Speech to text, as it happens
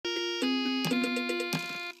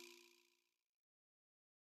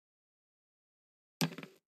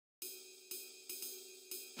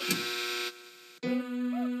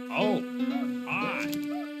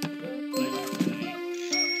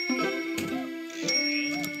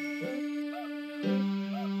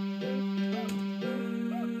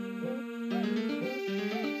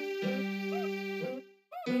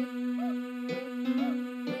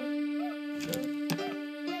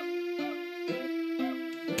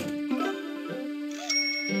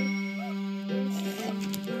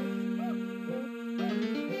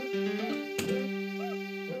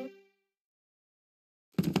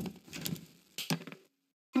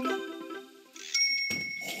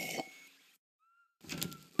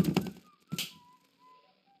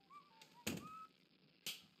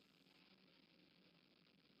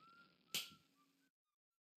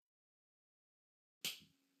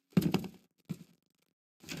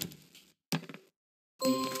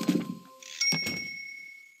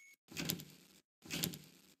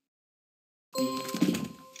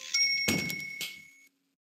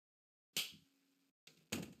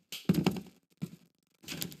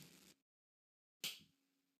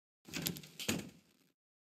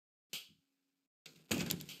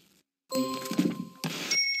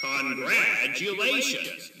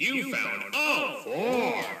Congratulations! You found all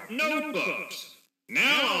 4 notebooks.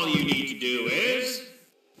 Now all you need to do is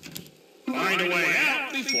find a way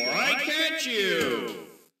out before I catch you.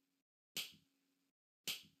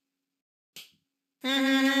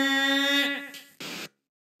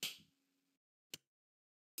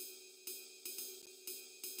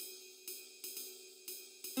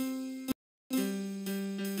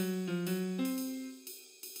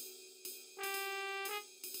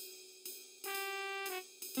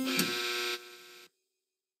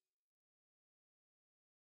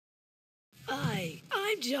 Hi,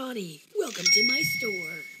 I'm Johnny. Welcome to my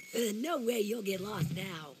store. No way you'll get lost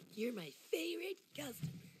now. You're my favorite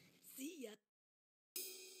customer. See ya.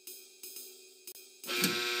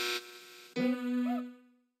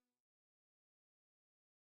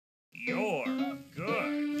 You're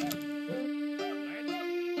good.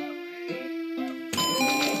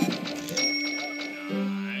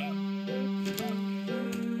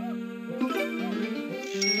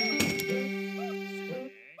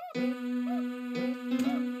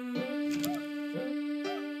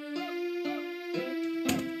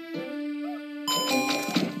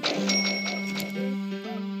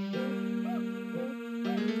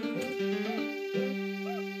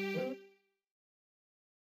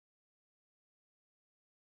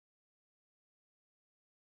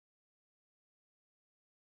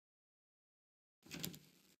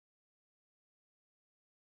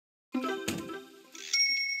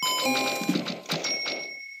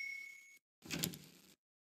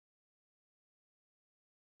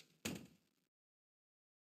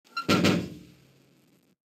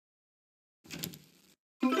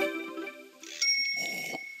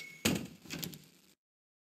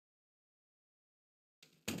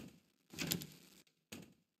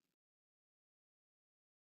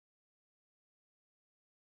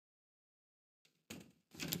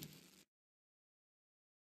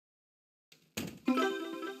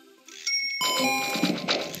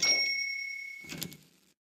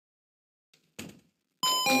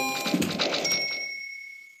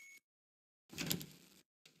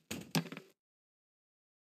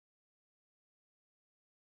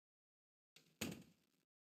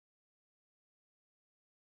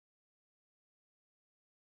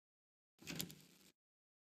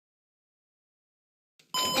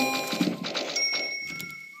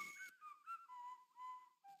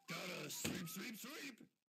 Sweep, sweep, sweep!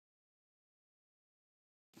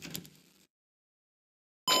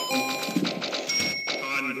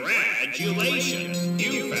 Congratulations!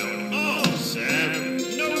 You found all 7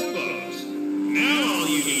 notebooks. Now all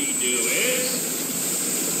you need to do is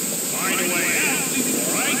find a way out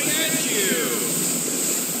before I catch you.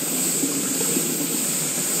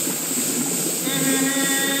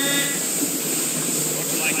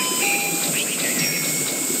 Looks like me.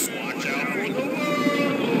 Watch out for the world.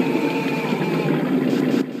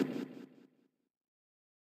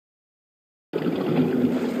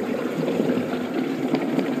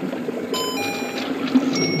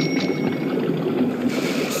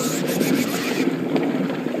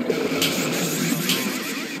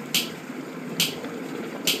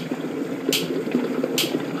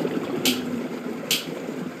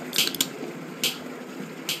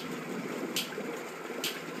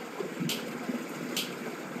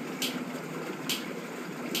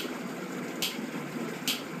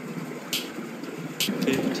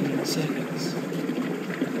 15 seconds.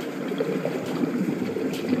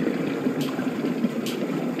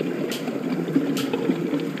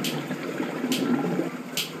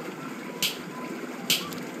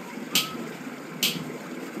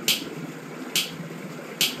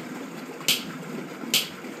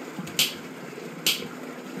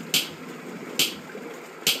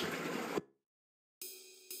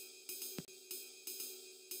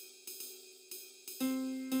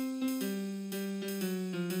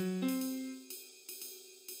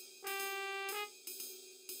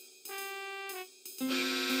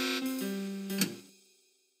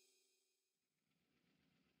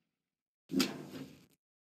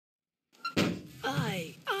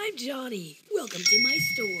 Hi, I'm Johnny. Welcome to my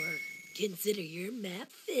store. Consider your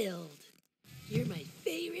map filled. You're my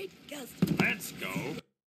favorite customer. Let's go.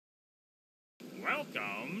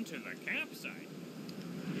 Welcome to the campsite.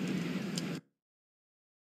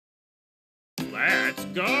 Let's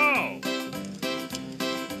go.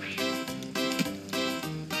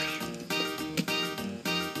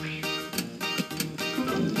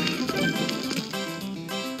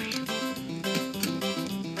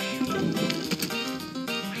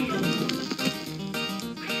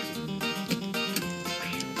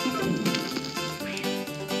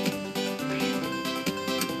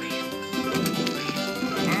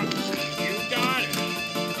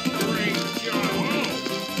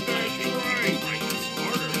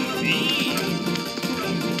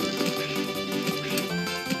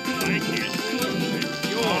 I can't believe it.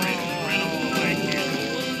 You're incredible. I can't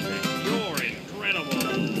believe it. You're incredible.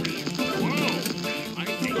 Whoa. I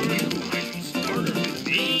think you might be smarter than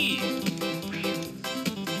me.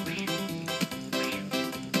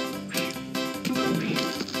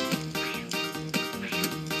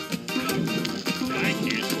 I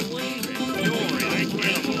can't believe it. You're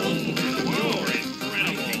incredible. You're incredible. I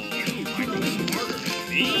think you might be smarter than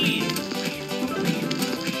me. You're doing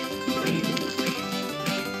fantastic.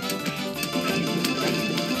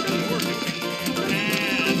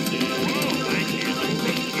 Whoa, I can't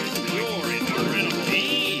believe it. You're incredible. Me.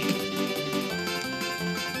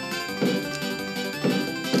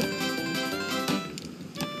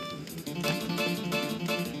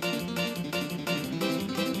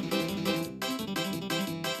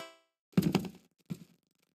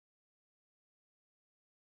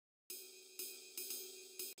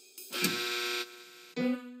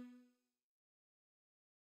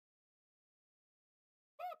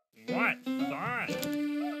 What fun!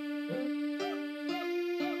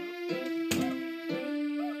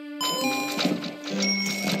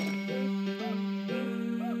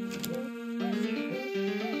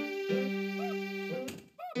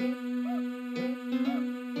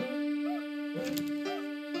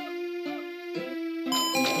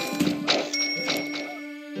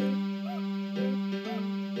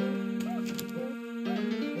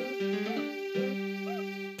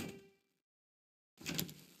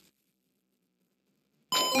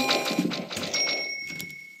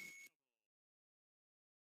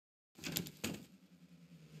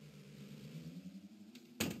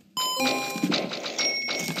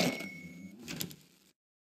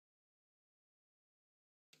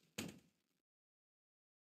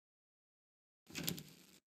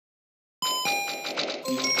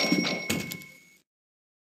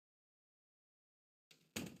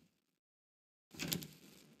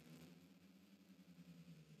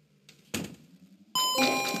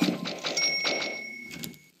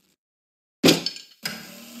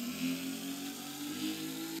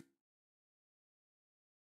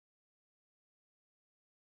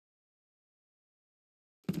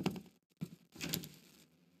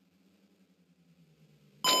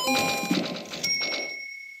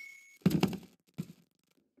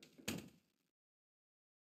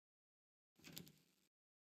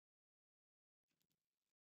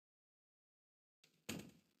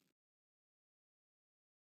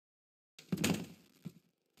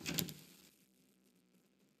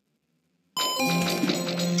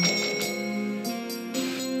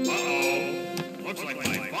 Uh-oh. Looks like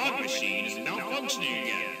my fog machine is malfunctioning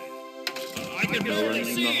again. I can barely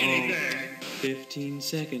see anything. 15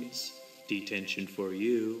 seconds. Detention for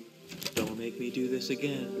you. Don't make me do this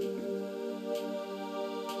again.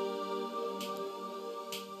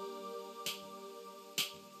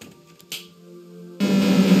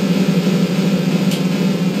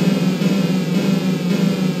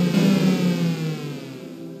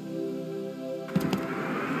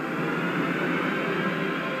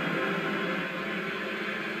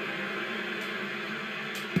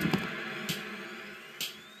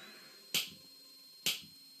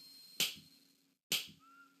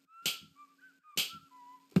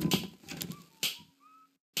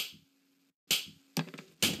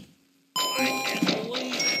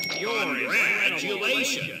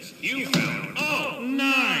 Congratulations! You found all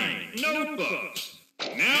 9 notebooks!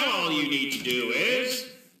 Now all you need to do is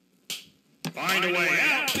find a way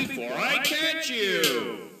out before I catch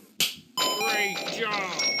you! Great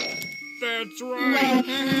job! That's right!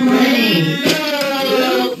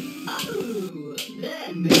 Oh,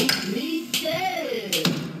 that makes me sad.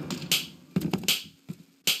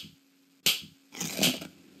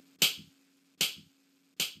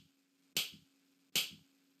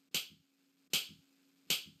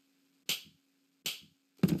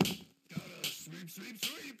 Sweep, sweep,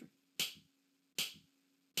 sweep!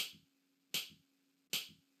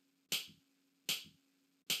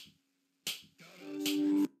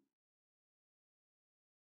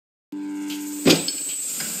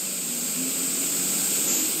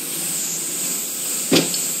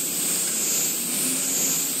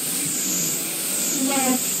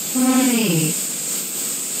 Let's play.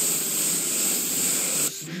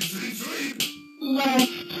 Sweep, sweep, sweep!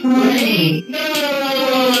 Let's play. An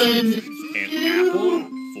apple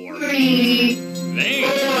for me. 3,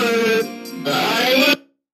 Thanks! 4, 5.